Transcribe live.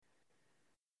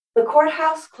The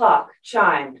courthouse clock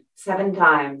chimed 7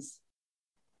 times.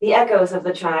 The echoes of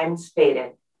the chimes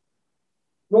faded.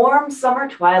 Warm summer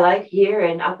twilight here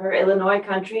in upper Illinois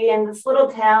country in this little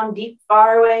town deep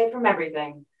far away from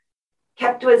everything,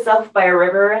 kept to itself by a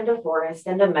river and a forest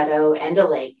and a meadow and a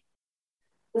lake.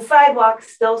 The sidewalks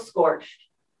still scorched,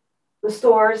 the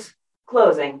stores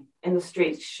closing and the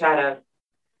streets shadowed.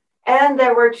 And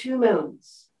there were 2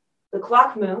 moons, the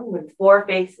clock moon with 4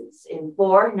 faces in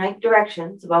 4 night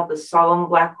directions above the solemn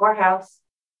black courthouse,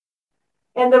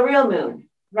 and the real moon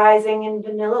rising in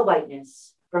vanilla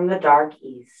whiteness from the dark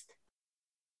east.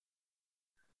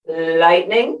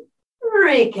 Lightning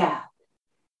recap.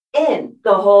 In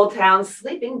The Whole Town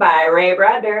Sleeping by Ray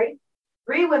Bradbury,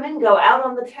 3 women go out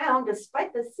on the town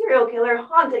despite the serial killer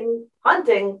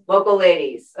hunting local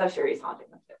ladies. Oh, sure, he's haunting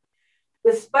them too.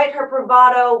 Despite her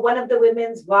bravado, one of the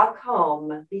women's walk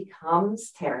home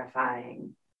becomes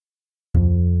terrifying.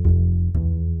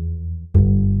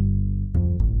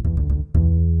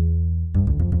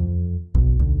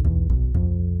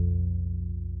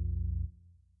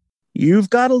 You've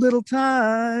got a little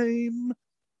time.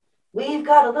 We've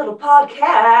got a little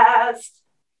podcast.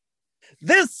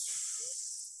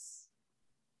 This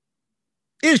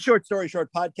is Short Story Short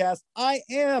Podcast. I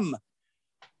am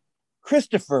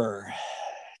Christopher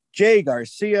J.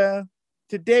 Garcia.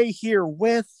 Today here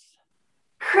with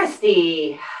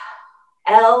Christy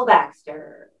L.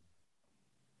 Baxter.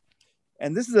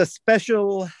 And this is a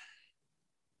special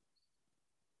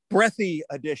breathy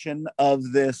edition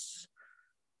of this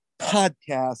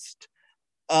podcast.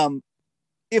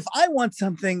 If I want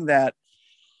something that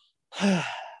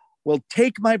will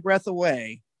take my breath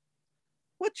away,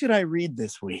 what should I read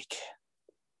this week?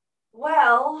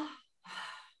 Well,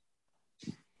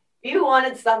 if you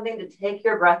wanted something to take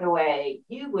your breath away,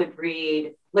 you would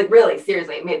read, like really,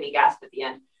 seriously, it made me gasp at the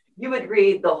end. You would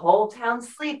read The Whole Town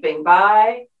Sleeping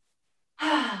by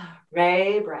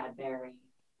Ray Bradbury.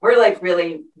 We're like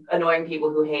really annoying people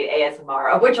who hate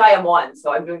ASMR, of which I am one,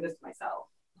 so I'm doing this to myself.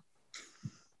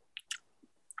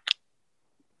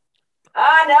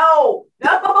 No,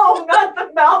 not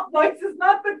the mouth noises,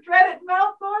 not the dreaded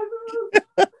mouth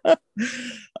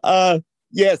noises.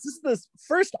 Yes, this is the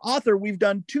first author we've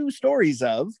done 2 stories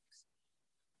of.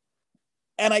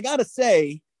 And I gotta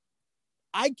say,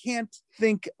 I can't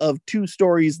think of 2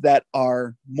 stories that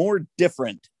are more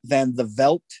different than The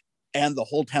Veldt and The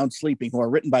Whole Town Sleeping, who are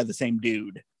written by the same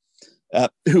dude,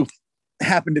 who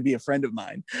happened to be a friend of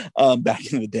mine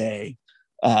back in the day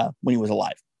when he was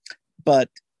alive. But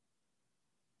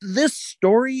this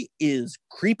story is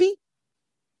creepy.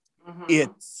 Mm-hmm.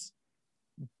 It's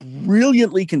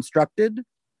brilliantly constructed.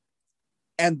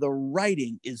 And the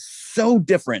writing is so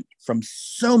different from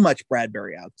so much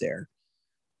Bradbury out there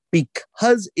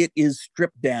because it is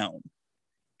stripped down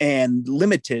and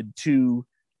limited to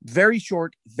very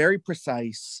short, very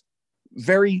precise,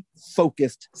 very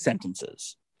focused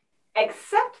sentences.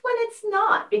 Except when it's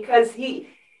not, because he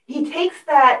takes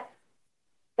that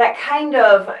kind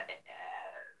of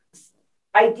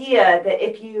idea that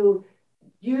if you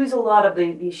use a lot of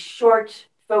these short,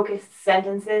 focused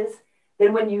sentences,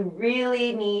 then when you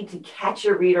really need to catch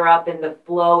your reader up in the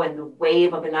flow and the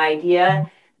wave of an idea,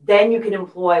 then you can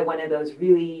employ one of those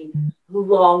really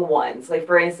long ones. Like,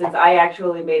 for instance, I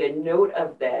actually made a note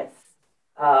of this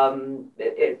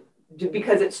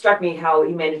because it struck me how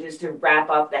he manages to wrap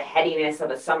up the headiness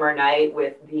of a summer night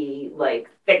with the like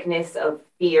thickness of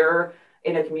fear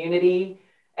in a community.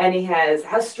 And he has,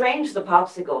 how strange the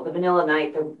popsicle, the vanilla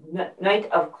night, the night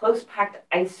of close-packed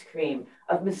ice cream,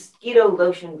 of mosquito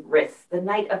lotion wrists, the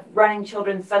night of running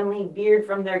children suddenly veered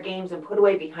from their games and put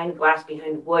away behind glass,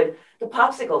 behind wood, the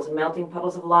popsicles and melting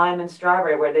puddles of lime and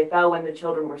strawberry where they fell when the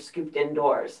children were scooped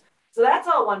indoors. So that's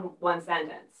all one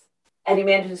sentence. And he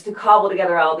manages to cobble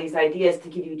together all these ideas to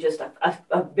give you just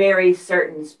a very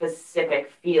certain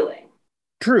specific feeling.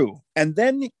 True. And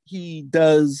then he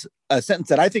does a sentence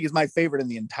that I think is my favorite in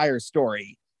the entire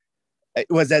story. It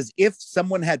was as if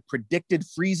someone had predicted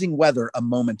freezing weather a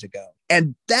moment ago.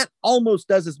 And that almost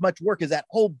does as much work as that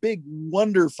whole big,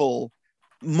 wonderful,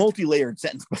 multi-layered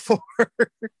sentence before.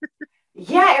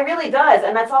 Yeah, it really does.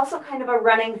 And that's also kind of a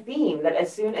running theme, that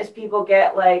as soon as people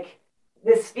get like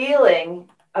this feeling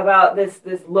about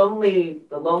the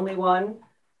lonely one,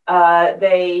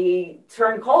 they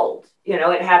turn cold. You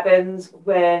know, it happens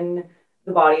when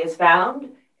the body is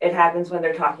found. It happens when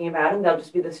they're talking about it, and there'll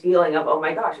just be this feeling of, oh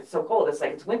my gosh, it's so cold. It's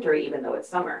like it's winter, even though it's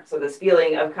summer. So this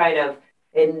feeling of kind of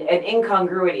an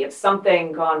incongruity of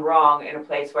something gone wrong in a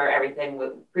place where everything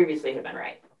would previously have been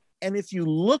right. And if you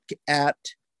look at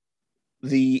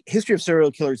the history of serial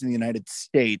killers in the United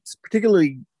States,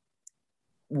 particularly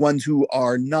ones who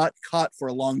are not caught for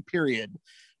a long period,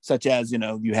 such as,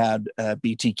 you had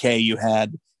BTK, you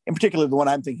had, in particular, the one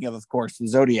I'm thinking of course, the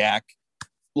Zodiac,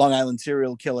 Long Island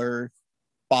serial killer,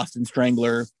 Boston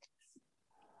Strangler.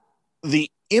 The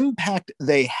impact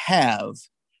they have,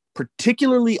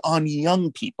 particularly on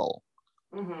young people,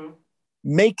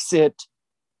 makes it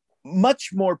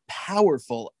much more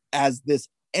powerful as this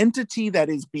entity that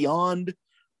is beyond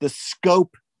the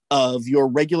scope of your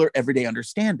regular everyday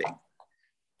understanding.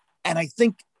 And I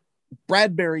think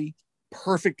Bradbury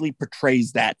perfectly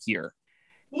portrays that here.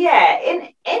 Yeah,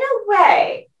 in a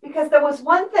way, because there was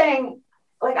one thing,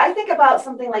 like I think about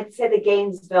something like, say, the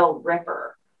Gainesville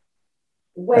Ripper,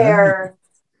 where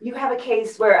you have a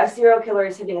case where a serial killer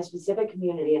is hitting a specific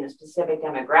community and a specific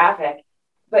demographic.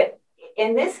 But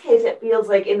in this case, it feels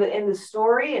like in the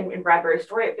story, in Bradbury's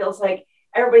story, it feels like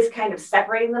everybody's kind of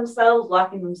separating themselves,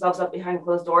 locking themselves up behind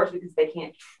closed doors because they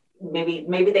can't,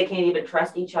 maybe they can't even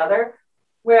trust each other.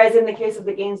 Whereas in the case of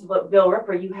the Gainesville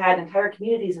Ripper, you had entire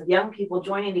communities of young people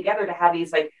joining together to have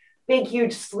these like big,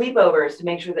 huge sleepovers to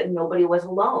make sure that nobody was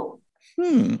alone.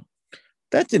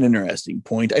 That's an interesting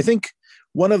point. I think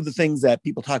one of the things that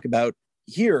people talk about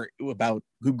here, about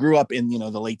who grew up in,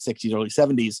 the late 60s, early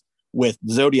 70s, with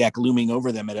the Zodiac looming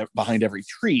over them behind every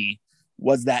tree,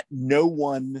 was that no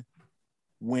one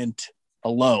went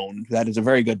alone. That is a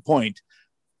very good point.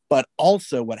 But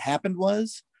also what happened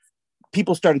was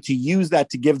people started to use that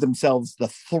to give themselves the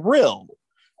thrill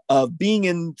of being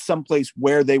in some place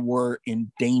where they were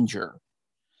in danger,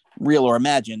 real or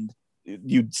imagined.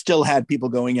 You'd still had people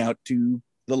going out to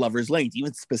the Lover's Lanes,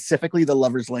 even specifically the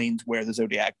Lover's Lanes where the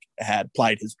Zodiac had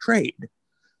plied his trade.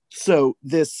 So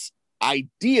this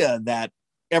idea that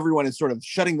everyone is sort of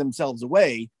shutting themselves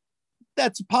away,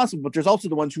 that's possible, but there's also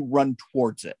the ones who run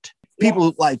towards it.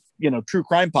 People like, true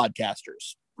crime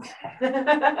podcasters.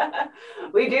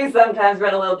 We do sometimes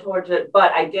run a little towards it,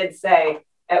 but I did say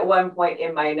at one point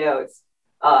in my notes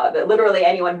that literally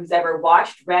anyone who's ever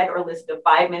watched, read, or listened to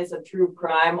 5 minutes of true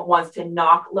crime wants to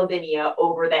knock Lavinia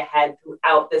over the head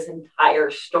throughout this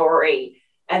entire story.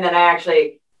 And then I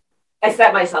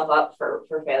set myself up for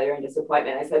failure and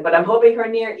disappointment. I said, but I'm hoping her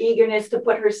near eagerness to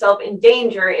put herself in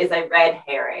danger is a red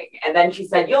herring. And then she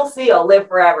said, you'll see, I'll live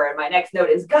forever. And my next note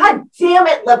is, God damn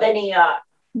it, Lavinia.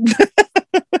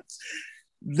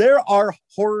 There are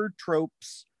horror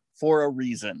tropes for a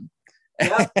reason.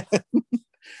 Yep.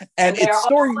 and they're it's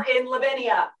story all in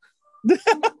Lavinia.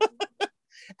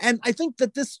 And I think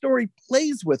that this story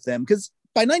plays with them, because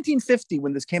by 1950,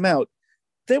 when this came out,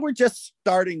 they were just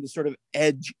starting to sort of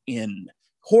edge in.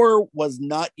 Horror was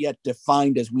not yet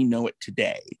defined as we know it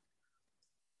today.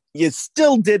 You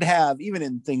still did have, even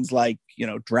in things like,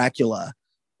 Dracula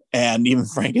and even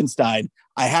Frankenstein,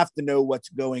 I have to know what's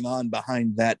going on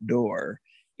behind that door,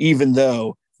 even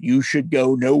though you should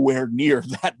go nowhere near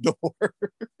that door.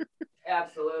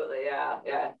 Absolutely,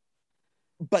 yeah.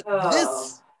 But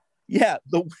the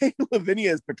way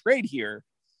Lavinia is portrayed here,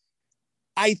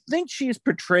 I think she's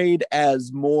portrayed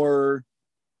as more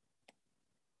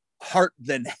heart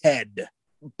than head.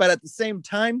 But at the same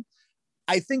time,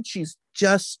 I think she's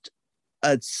just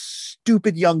a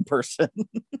stupid young person.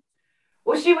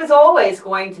 Well, she was always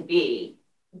going to be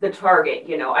the target.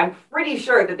 I'm pretty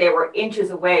sure that they were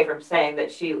inches away from saying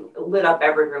that she lit up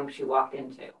every room she walked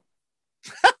into.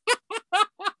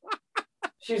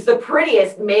 She's the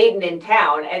prettiest maiden in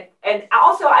town. And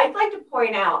also, I'd like to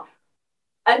point out,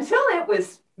 until it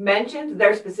was mentioned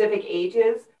their specific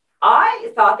ages,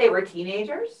 I thought they were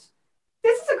teenagers.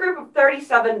 This is a group of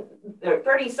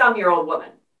 30-some-year-old women.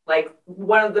 Like,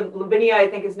 one of them, Lavinia, I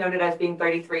think, is noted as being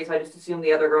 33, so I just assume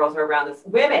the other girls are around this.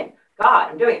 Women, God,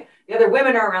 I'm doing it. The other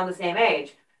women are around the same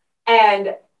age.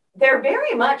 And they're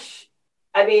very much,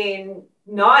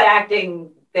 not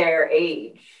acting their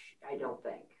age, I don't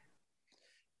think.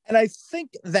 And I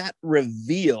think that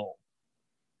reveal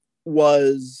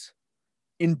was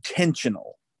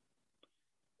intentional,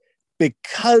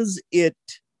 because it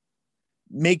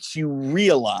makes you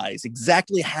realize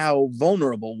exactly how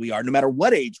vulnerable we are, no matter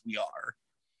what age we are,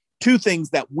 to things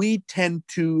that we tend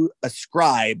to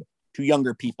ascribe to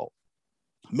younger people.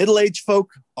 Middle-aged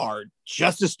folk are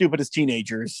just as stupid as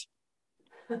teenagers.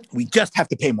 We just have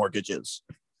to pay mortgages.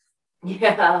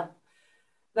 Yeah,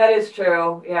 that is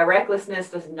true. Yeah, recklessness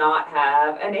does not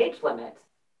have an age limit.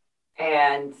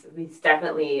 And we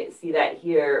definitely see that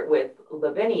here with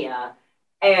Lavinia.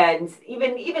 And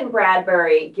even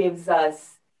Bradbury gives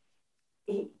us,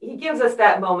 he gives us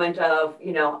that moment of,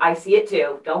 I see it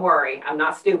too. Don't worry, I'm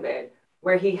not stupid.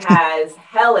 Where he has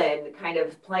Helen kind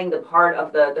of playing the part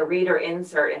of the reader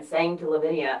insert and saying to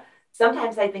Lavinia,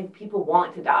 sometimes I think people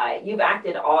want to die. You've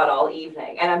acted odd all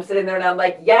evening. And I'm sitting there and I'm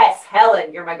like, yes,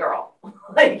 Helen, you're my girl.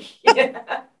 Like,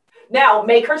 yeah. Now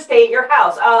make her stay at your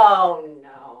house. Oh,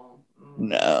 no.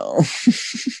 No.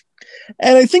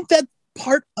 And I think that's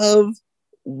part of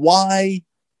why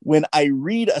when I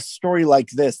read a story like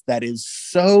this that is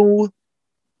so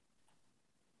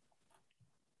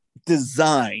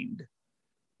designed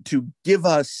to give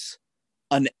us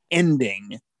an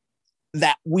ending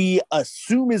that we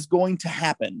assume is going to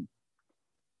happen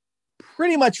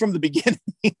pretty much from the beginning,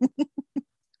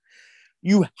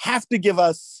 you have to give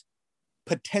us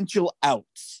potential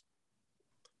outs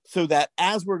so that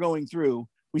as we're going through,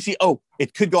 we see, oh,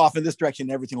 it could go off in this direction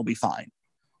and everything will be fine.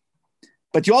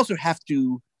 But you also have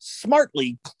to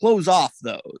smartly close off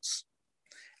those.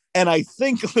 And I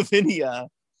think Lavinia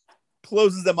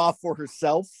closes them off for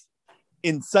herself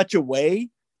in such a way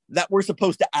that we're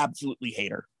supposed to absolutely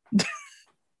hate her.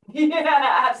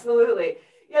 Yeah, absolutely.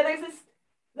 Yeah, there's this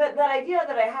that idea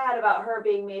that I had about her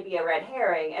being maybe a red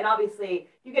herring, and obviously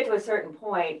you get to a certain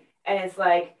point and it's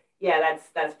like, yeah,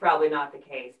 that's probably not the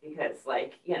case, because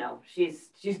like, you know, she's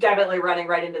definitely running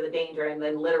right into the danger and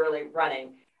then literally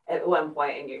running at one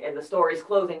point, and the story's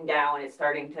closing down. It's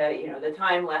starting to, you know, the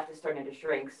time left is starting to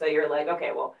shrink. So you're like,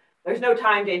 okay, well, there's no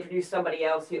time to introduce somebody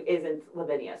else who isn't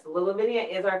Lavinia. So Lavinia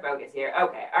is our focus here.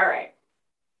 Okay, all right.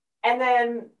 And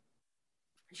then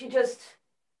she just,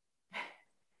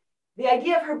 the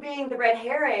idea of her being the red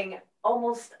herring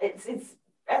almost, it's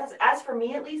as for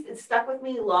me at least, it stuck with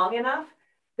me long enough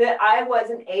that I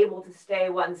wasn't able to stay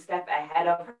one step ahead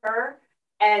of her.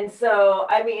 And so,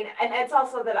 I mean, and it's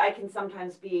also that I can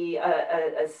sometimes be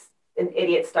an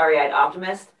idiot, starry-eyed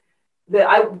optimist. That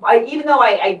I even though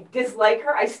I dislike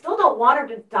her, I still don't want her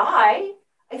to die.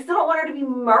 I still don't want her to be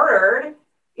murdered.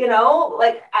 You know,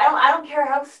 like I don't care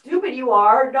how stupid you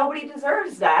are. Nobody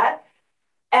deserves that.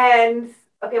 And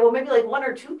okay, well maybe like one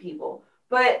or two people,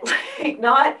 but like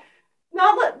not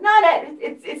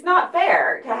it's not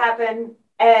fair to happen.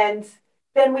 And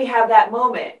then we have that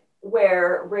moment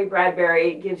where Ray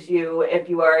Bradbury gives you, if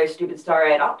you are a stupid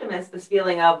starry-eyed optimist, this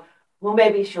feeling of, well,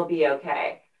 maybe she'll be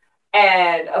okay.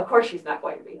 And of course she's not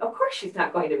going to be. Of course she's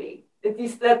not going to be.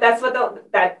 That's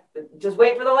what that just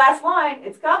wait for the last line.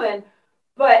 It's coming.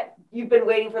 But you've been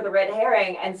waiting for the red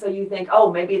herring, and so you think,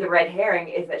 oh, maybe the red herring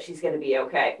is that she's going to be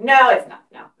okay. No, it's not.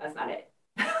 No, that's not it.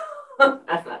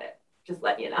 That's not it. Just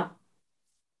let you know.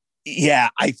 Yeah,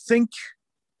 I think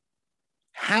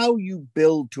how you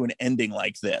build to an ending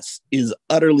like this is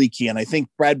utterly key. And I think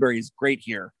Bradbury is great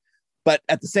here. But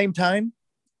at the same time,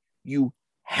 you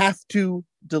have to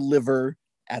deliver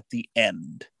at the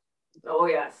end. Oh,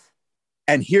 yes.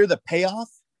 And here the payoff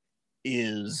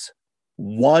is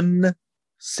one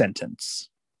sentence.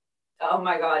 Oh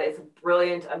my God, it's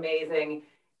brilliant, amazing.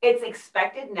 It's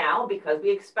expected now because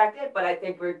we expect it, but I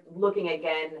think we're looking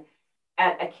again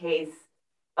at a case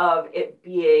of it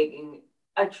being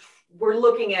we're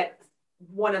looking at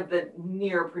one of the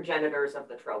near progenitors of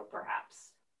the trope,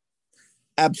 perhaps.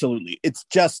 Absolutely. It's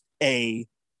just a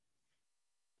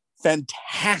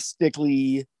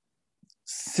fantastically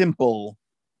simple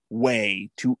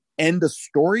way to end a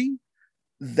story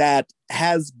that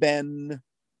has been,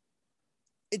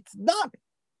 it's not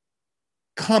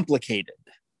complicated.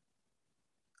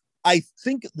 I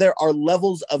think there are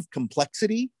levels of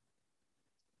complexity,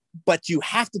 but you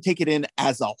have to take it in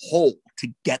as a whole to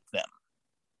get them.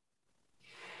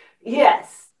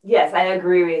 Yes, I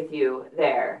agree with you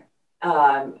there.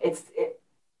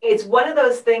 It's one of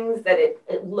those things that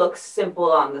it looks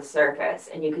simple on the surface,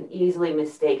 and you can easily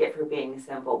mistake it for being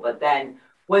simple. But then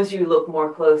once you look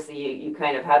more closely, you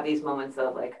kind of have these moments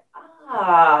of like,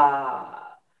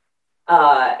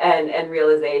 and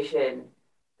realization.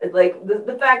 Like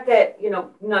the fact that, you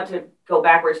know, not to go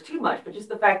backwards too much, but just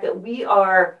the fact that we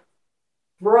are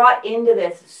brought into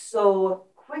this so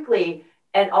quickly,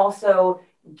 and also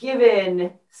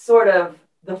given sort of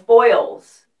the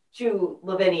foils to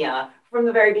Lavinia from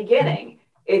the very beginning.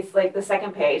 It's like the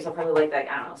second page, so probably like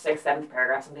I don't know, sixth, seventh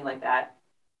paragraph, something like that.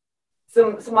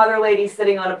 Some other ladies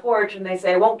sitting on a porch, and they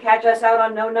say, "Won't catch us out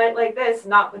on no night like this,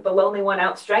 not with the lonely one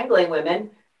out strangling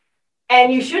women."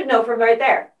 And you should know from right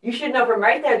there. You should know from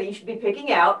right there that you should be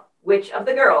picking out which of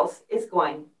the girls is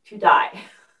going to die.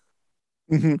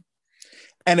 Mm-hmm.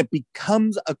 And it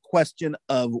becomes a question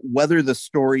of whether the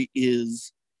story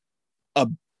is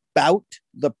about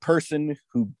the person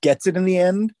who gets it in the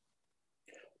end,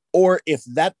 or if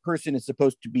that person is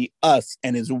supposed to be us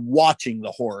and is watching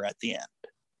the horror at the end.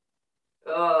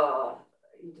 Oh,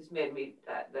 you just made me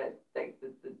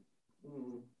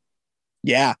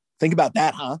Yeah, think about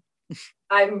that, huh?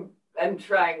 I'm I'm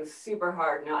trying super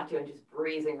hard not to and just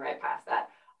breezing right past that.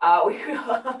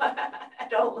 I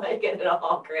don't like it at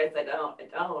all, Chris. I don't.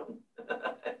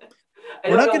 I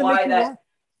don't know why that.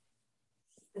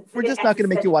 We're just not going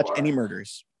to make you watch any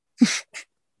murders.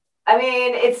 I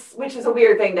mean, which is a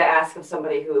weird thing to ask of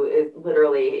somebody who is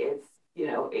literally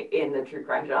in the true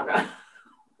crime genre.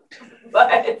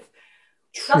 But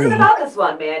something about this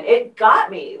one, man, it got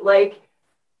me. Like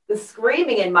the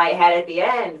screaming in my head at the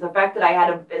end, the fact that I had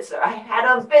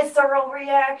a visceral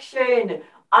reaction.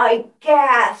 I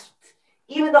gasped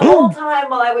even the whole time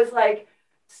while I was like,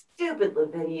 stupid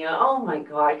Lavinia, oh my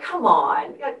God, come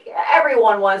on.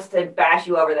 Everyone wants to bash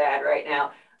you over the head right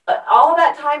now. All of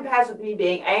that time passed with me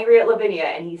being angry at Lavinia,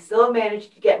 and he still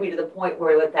managed to get me to the point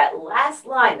where with that last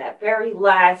line, that very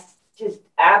last, just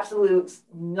absolute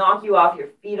knock you off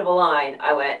your feet of a line,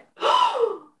 I went,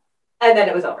 and then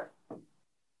it was over.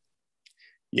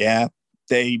 Yeah,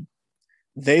 they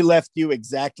left you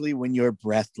exactly when your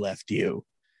breath left you.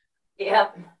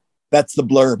 Yep. That's the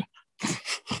blurb.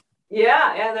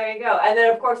 Yeah, there you go. And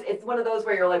then, of course, it's one of those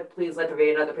where you're like, please let there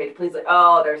be another page. Please,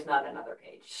 there's not another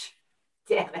page.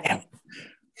 Damn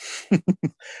it.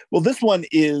 Well, this one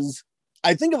is,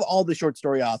 I think of all the short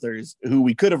story authors who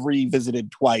we could have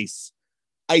revisited twice,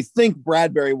 I think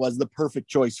Bradbury was the perfect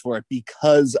choice for it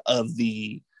because of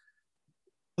the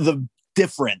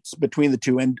difference between the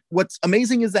two. And what's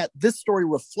amazing is that this story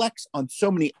reflects on so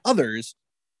many others.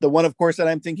 The one, of course, that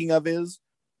I'm thinking of is,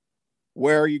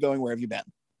 where are you going? Where have you been?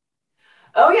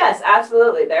 Oh, yes,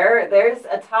 absolutely. There's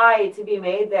a tie to be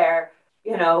made there.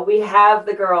 We have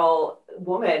the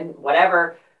woman,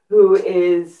 whatever, who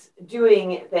is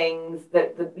doing things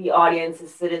that the audience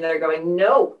is sitting there going,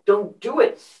 no, don't do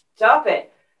it. Stop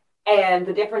it. And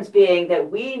the difference being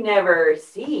that we never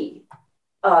see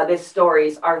this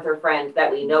story's Arthur friend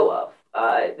that we know of.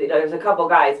 There's a couple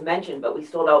guys mentioned, but we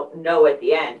still don't know at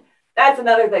the end. That's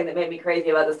another thing that made me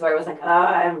crazy about the story. I was like,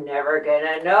 I'm never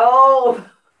gonna know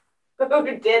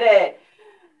who did it.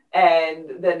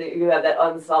 And then you have that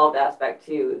unsolved aspect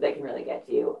too that can really get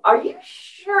to you. Are you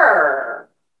sure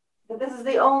that this is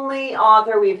the only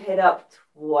author we've hit up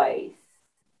twice?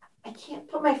 I can't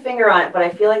put my finger on it, but I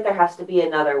feel like there has to be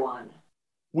another one.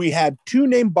 We had two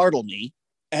named Bartlemy,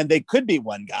 and they could be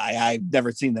one guy. I've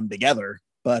never seen them together,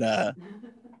 but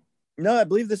no, I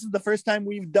believe this is the first time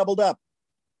we've doubled up.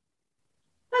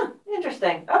 Huh,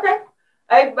 interesting. Okay.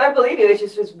 I believe you.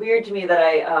 It's just weird to me that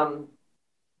I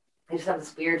just have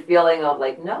this weird feeling of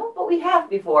like, no, but we have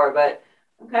before, but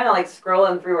I'm kind of like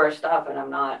scrolling through our stuff and I'm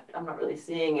not really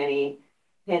seeing any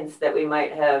hints that we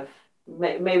might have.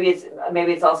 Maybe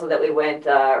it's also that we went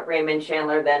Raymond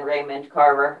Chandler, then Raymond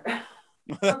Carver.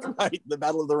 That's right. The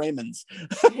Battle of the Raymonds.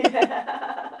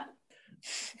 Yeah.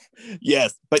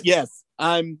 Yes, but yes,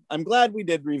 I'm glad we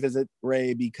did revisit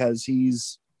Ray because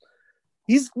he's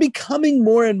becoming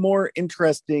more and more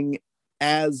interesting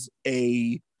as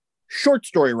a short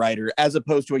story writer as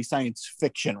opposed to a science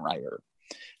fiction writer.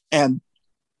 And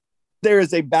there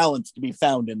is a balance to be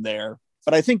found in there.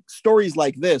 But I think stories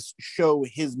like this show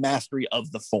his mastery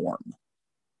of the form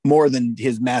more than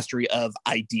his mastery of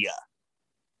idea.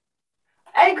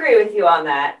 I agree with you on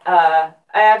that. I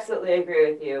absolutely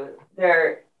agree with you.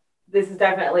 This is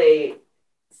definitely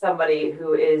somebody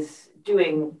who is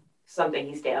doing something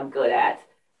he's damn good at.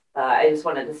 I just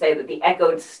wanted to say that the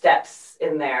echoed steps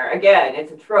in there, again,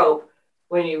 it's a trope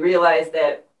when you realize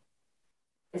that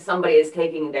somebody is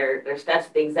taking their steps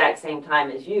at the exact same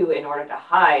time as you in order to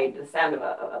hide the sound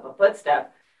of a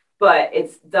footstep. But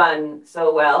it's done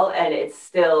so well, and it's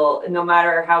still, no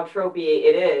matter how tropey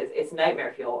it is, it's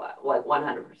nightmare fuel, like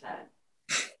 100%.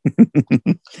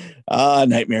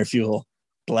 Nightmare fuel.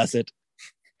 Bless it.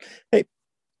 Hey,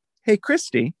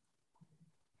 Christy.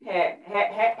 Hey,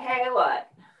 what?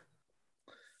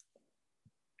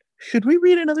 Should we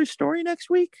read another story next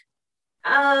week?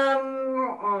 I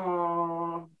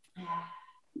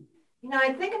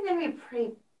think I'm going to be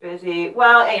pretty busy.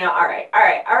 Well, all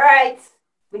right.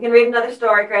 We can read another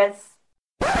story, Chris.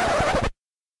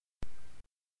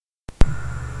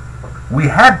 We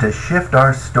had to shift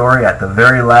our story at the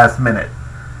very last minute,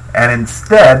 and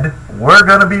instead, we're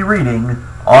going to be reading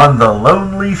On the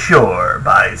Lonely Shore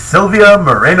by Sylvia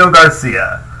Moreno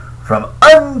Garcia from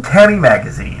Uncanny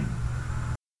Magazine.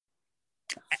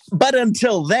 But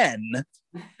until then,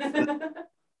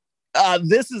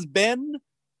 this has been,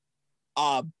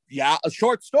 a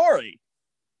short story.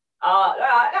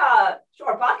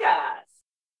 Short podcast.